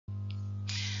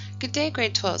Good day,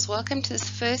 grade 12s. Welcome to this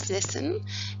first lesson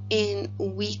in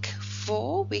week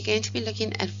 4. We're going to be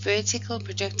looking at vertical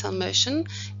projectile motion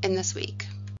in this week.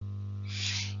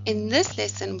 In this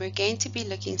lesson, we're going to be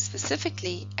looking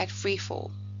specifically at free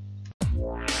fall.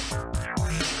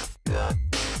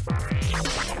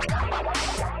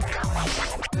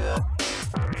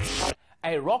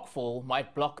 A rockfall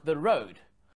might block the road.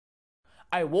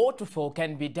 A waterfall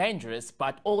can be dangerous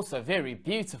but also very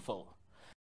beautiful.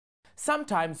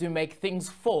 Sometimes we make things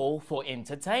fall for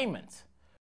entertainment.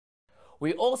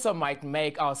 We also might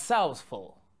make ourselves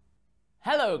fall.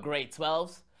 Hello grade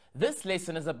 12s, this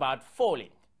lesson is about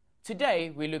falling. Today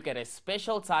we look at a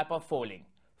special type of falling,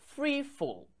 free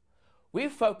fall. We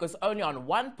focus only on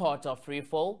one part of free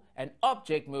fall, an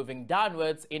object moving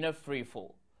downwards in a free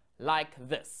fall, like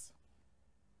this.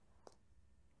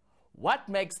 What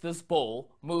makes this ball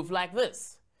move like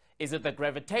this? Is it the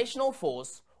gravitational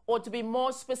force, or to be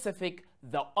more specific,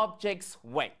 the object's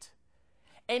weight?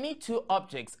 Any two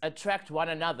objects attract one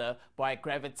another by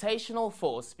gravitational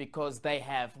force because they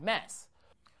have mass.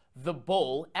 The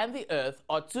ball and the earth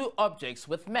are two objects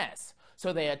with mass,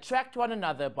 so they attract one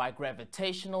another by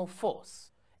gravitational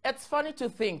force. It's funny to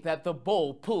think that the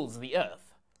ball pulls the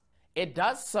earth. It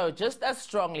does so just as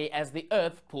strongly as the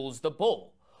earth pulls the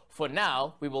ball. For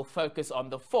now, we will focus on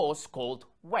the force called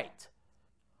weight.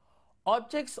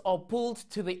 Objects are pulled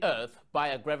to the earth by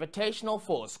a gravitational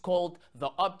force called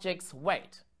the object's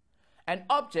weight. An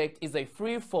object is a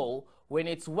free fall when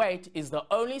its weight is the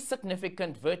only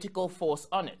significant vertical force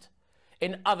on it.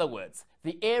 In other words,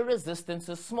 the air resistance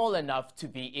is small enough to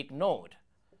be ignored.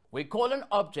 We call an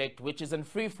object which is in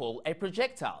free fall a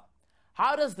projectile.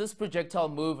 How does this projectile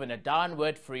move in a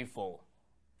downward free fall?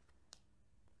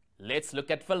 Let's look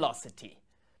at velocity.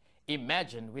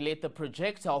 Imagine we let the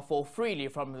projectile fall freely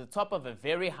from the top of a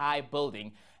very high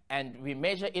building and we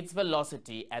measure its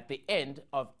velocity at the end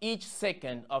of each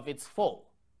second of its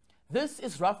fall. This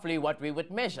is roughly what we would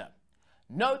measure.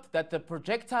 Note that the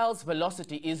projectile's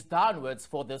velocity is downwards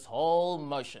for this whole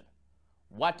motion.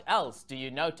 What else do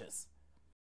you notice?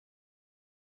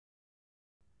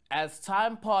 As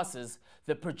time passes,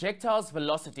 the projectile's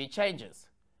velocity changes.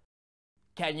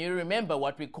 Can you remember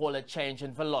what we call a change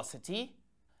in velocity?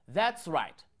 That's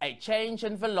right, a change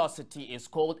in velocity is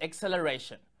called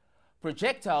acceleration.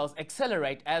 Projectiles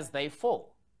accelerate as they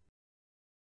fall.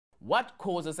 What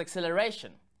causes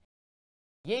acceleration?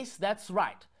 Yes, that's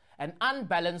right, an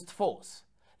unbalanced force.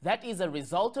 That is, a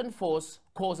resultant force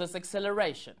causes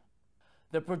acceleration.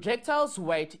 The projectile's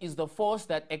weight is the force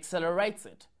that accelerates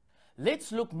it.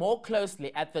 Let's look more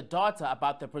closely at the data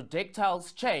about the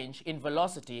projectile's change in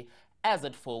velocity as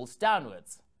it falls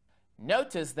downwards.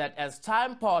 Notice that as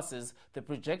time passes, the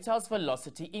projectile's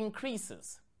velocity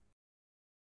increases.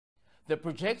 The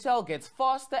projectile gets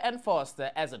faster and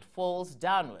faster as it falls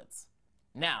downwards.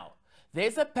 Now,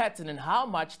 there's a pattern in how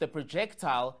much the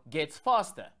projectile gets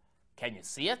faster. Can you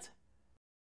see it?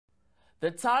 The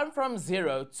time from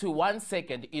 0 to 1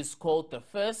 second is called the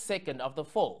first second of the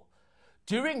fall.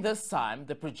 During this time,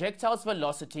 the projectile's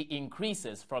velocity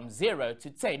increases from 0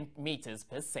 to 10 meters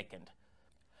per second.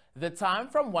 The time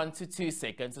from 1 to 2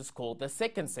 seconds is called the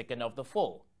second second of the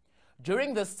fall.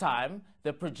 During this time,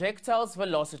 the projectile's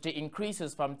velocity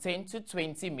increases from 10 to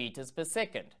 20 meters per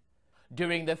second.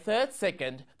 During the third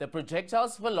second, the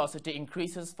projectile's velocity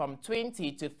increases from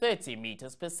 20 to 30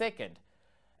 meters per second,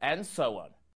 and so on.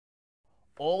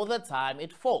 All the time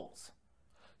it falls.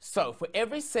 So for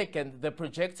every second the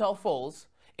projectile falls,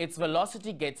 its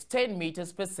velocity gets 10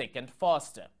 meters per second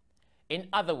faster. In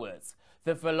other words,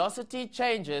 the velocity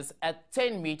changes at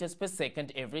 10 meters per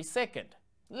second every second.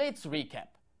 Let's recap.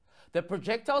 The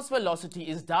projectile's velocity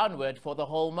is downward for the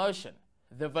whole motion.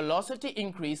 The velocity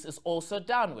increase is also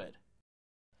downward.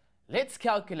 Let's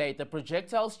calculate the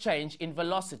projectile's change in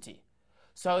velocity.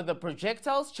 So the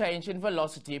projectile's change in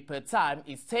velocity per time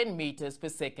is 10 meters per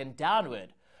second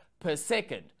downward per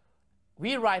second.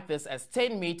 We write this as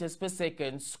 10 meters per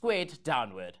second squared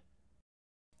downward.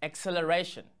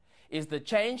 Acceleration is the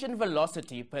change in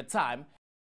velocity per time,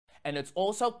 and it's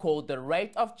also called the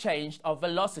rate of change of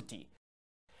velocity.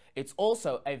 It's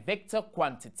also a vector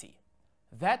quantity.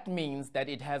 That means that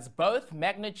it has both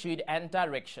magnitude and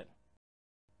direction.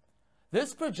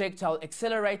 This projectile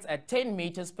accelerates at 10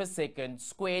 meters per second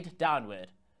squared downward.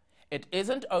 It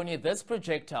isn't only this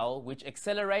projectile which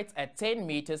accelerates at 10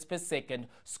 meters per second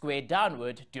squared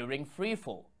downward during free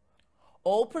fall.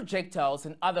 All projectiles,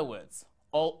 in other words,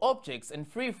 all objects in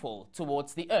free fall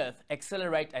towards the earth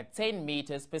accelerate at 10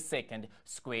 meters per second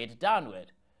squared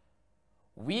downward.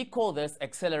 We call this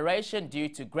acceleration due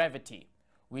to gravity.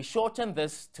 We shorten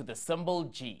this to the symbol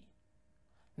g.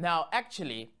 Now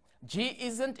actually, g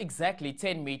isn't exactly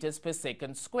 10 meters per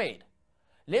second squared.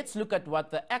 Let's look at what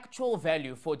the actual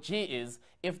value for g is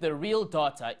if the real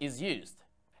data is used.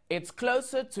 It's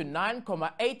closer to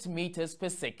 9,8 meters per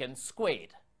second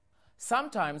squared.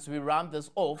 Sometimes we round this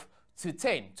off to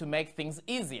 10 to make things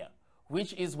easier,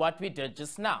 which is what we did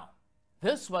just now.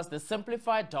 This was the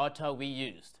simplified data we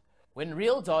used. When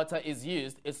real data is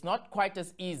used, it's not quite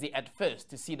as easy at first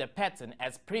to see the pattern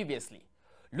as previously.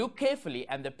 Look carefully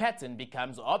and the pattern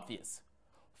becomes obvious.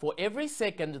 For every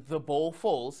second the ball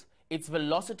falls, its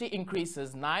velocity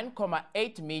increases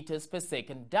 9,8 meters per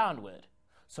second downward.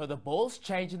 So the ball's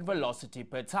change in velocity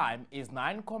per time is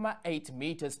 9,8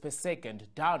 meters per second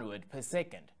downward per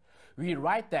second. We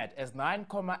write that as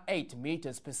 9,8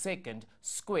 meters per second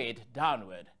squared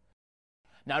downward.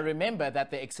 Now remember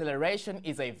that the acceleration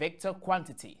is a vector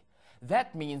quantity.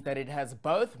 That means that it has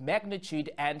both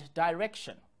magnitude and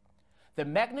direction. The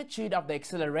magnitude of the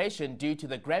acceleration due to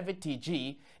the gravity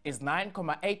g is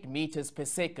 9,8 meters per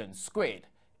second squared.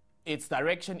 Its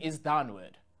direction is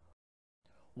downward.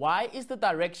 Why is the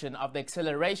direction of the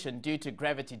acceleration due to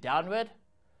gravity downward?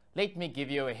 Let me give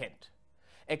you a hint.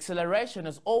 Acceleration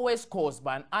is always caused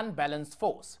by an unbalanced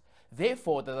force.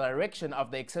 Therefore, the direction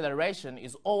of the acceleration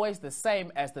is always the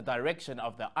same as the direction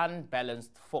of the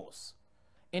unbalanced force.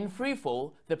 In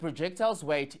freefall, the projectile's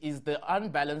weight is the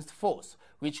unbalanced force,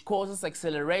 which causes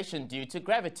acceleration due to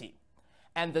gravity,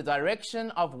 and the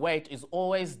direction of weight is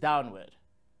always downward.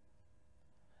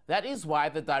 That is why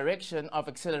the direction of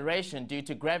acceleration due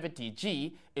to gravity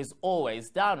g is always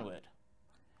downward.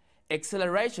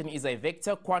 Acceleration is a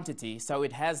vector quantity, so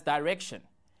it has direction.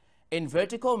 In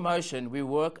vertical motion, we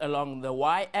work along the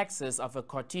y-axis of a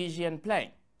Cartesian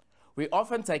plane. We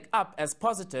often take up as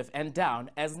positive and down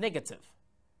as negative.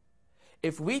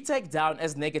 If we take down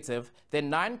as negative, then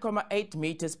 9,8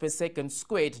 meters per second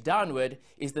squared downward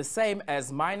is the same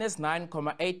as minus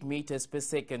 9,8 meters per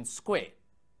second squared.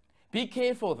 Be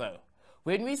careful though.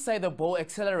 When we say the ball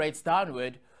accelerates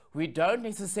downward, we don't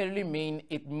necessarily mean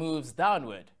it moves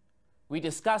downward. We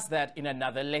discussed that in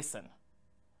another lesson.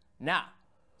 Now,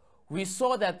 we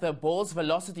saw that the ball's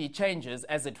velocity changes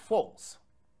as it falls.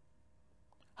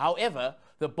 However,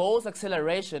 the ball's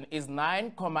acceleration is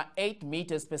 9,8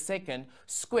 meters per second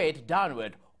squared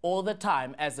downward all the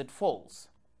time as it falls.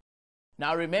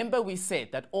 Now remember we said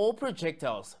that all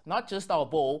projectiles, not just our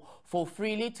ball, fall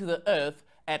freely to the earth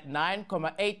at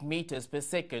 9,8 meters per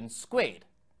second squared.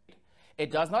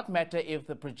 It does not matter if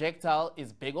the projectile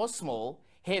is big or small,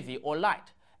 heavy or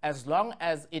light, as long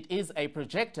as it is a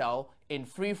projectile in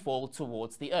free fall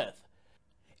towards the earth.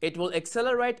 It will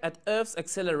accelerate at Earth's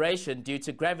acceleration due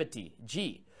to gravity,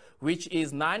 g, which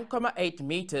is 9,8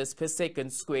 meters per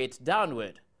second squared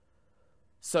downward.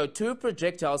 So two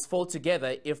projectiles fall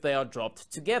together if they are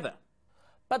dropped together.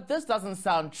 But this doesn't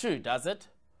sound true, does it?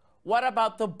 What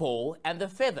about the ball and the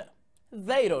feather?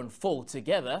 They don't fall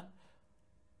together.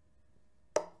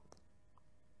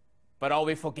 But are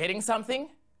we forgetting something?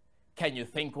 Can you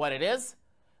think what it is?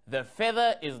 The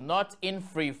feather is not in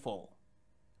free fall.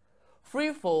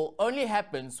 Free fall only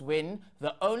happens when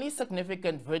the only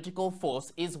significant vertical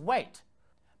force is weight.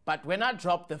 But when I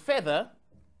dropped the feather,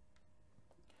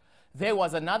 there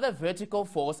was another vertical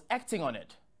force acting on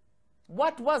it.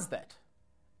 What was that?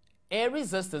 Air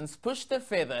resistance pushed the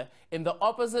feather in the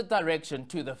opposite direction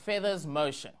to the feather's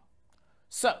motion.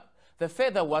 So, the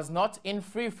feather was not in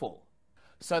free fall.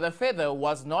 So the feather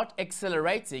was not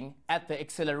accelerating at the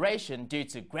acceleration due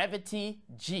to gravity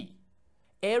g.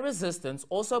 Air resistance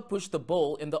also pushed the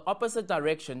ball in the opposite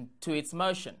direction to its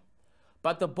motion.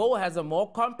 But the ball has a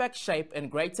more compact shape and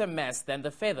greater mass than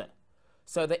the feather.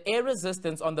 So the air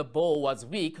resistance on the ball was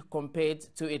weak compared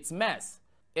to its mass.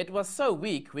 It was so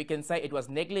weak we can say it was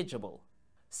negligible.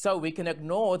 So we can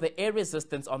ignore the air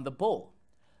resistance on the ball.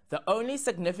 The only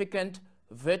significant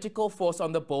vertical force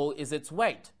on the ball is its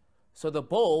weight. So the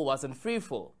ball was in free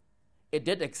fall. It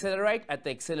did accelerate at the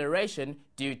acceleration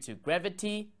due to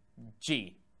gravity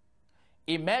g.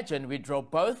 Imagine we draw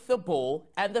both the ball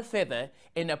and the feather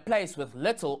in a place with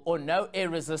little or no air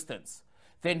resistance.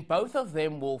 Then both of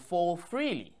them will fall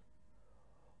freely.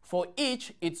 For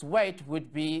each, its weight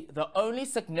would be the only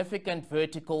significant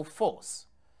vertical force.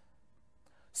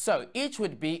 So each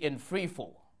would be in free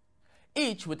fall.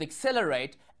 Each would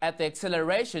accelerate at the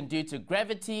acceleration due to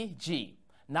gravity g,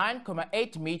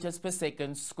 9,8 meters per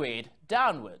second squared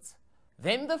downwards.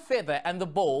 Then the feather and the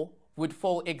ball would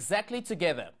fall exactly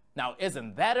together. Now,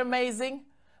 isn't that amazing?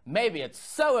 Maybe it's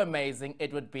so amazing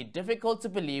it would be difficult to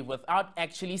believe without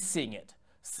actually seeing it.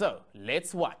 So,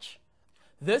 let's watch.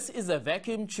 This is a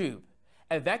vacuum tube.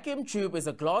 A vacuum tube is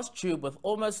a glass tube with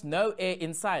almost no air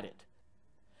inside it.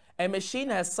 a machine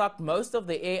has sucked most of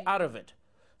the air out of it,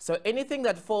 so anything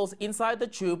that falls inside the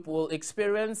tube will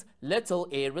experience little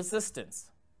air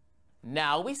resistance.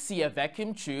 Now we see a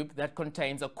vacuum tube that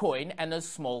contains a coin and a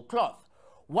small cloth.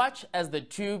 Watch as the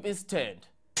tube is turned.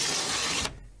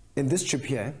 In this tube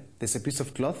here, there's a piece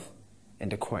of cloth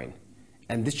and a coin.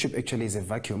 And this tube actually is a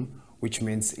vacuum, which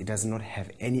means it does not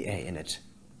have any air in it.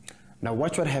 Now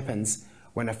watch what happens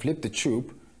when I flip the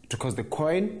tube to cause the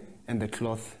coin and the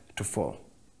cloth to fall.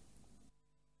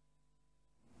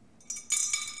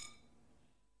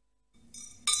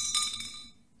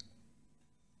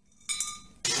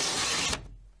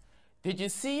 Did you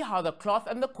see how the cloth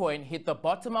and the coin hit the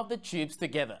bottom of the tubes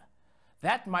together?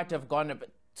 That might have gone a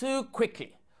bit too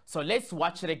quickly, so let's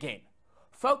watch it again.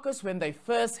 Focus when they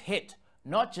first hit,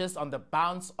 not just on the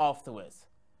bounce afterwards.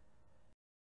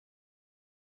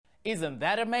 Isn't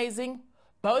that amazing?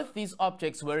 Both these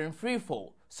objects were in free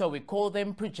fall, so we call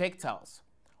them projectiles.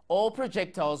 All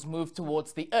projectiles move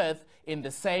towards the Earth in the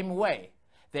same way.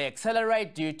 They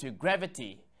accelerate due to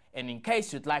gravity. And in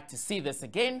case you'd like to see this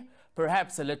again,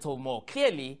 perhaps a little more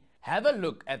clearly, have a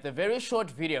look at the very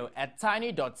short video at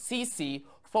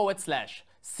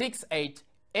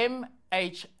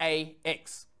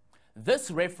tiny.cc/68MHAX.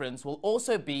 This reference will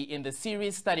also be in the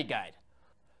series study guide.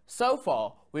 So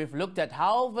far, we've looked at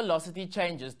how velocity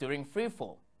changes during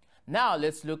freefall. Now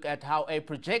let's look at how a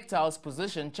projectile's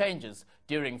position changes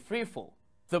during freefall.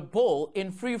 The ball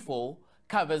in freefall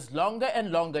covers longer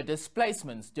and longer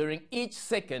displacements during each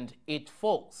second it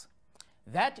falls.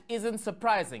 That isn't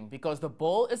surprising because the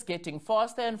ball is getting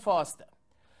faster and faster.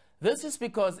 This is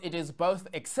because it is both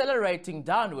accelerating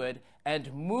downward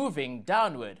and moving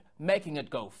downward, making it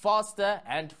go faster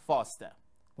and faster.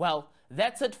 Well,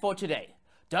 that's it for today.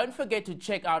 Don't forget to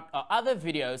check out our other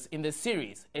videos in the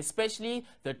series, especially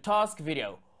the task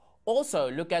video. Also,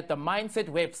 look at the Mindset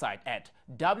website at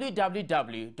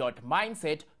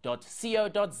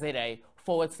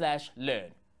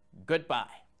www.mindset.co.za/learn.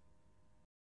 Goodbye.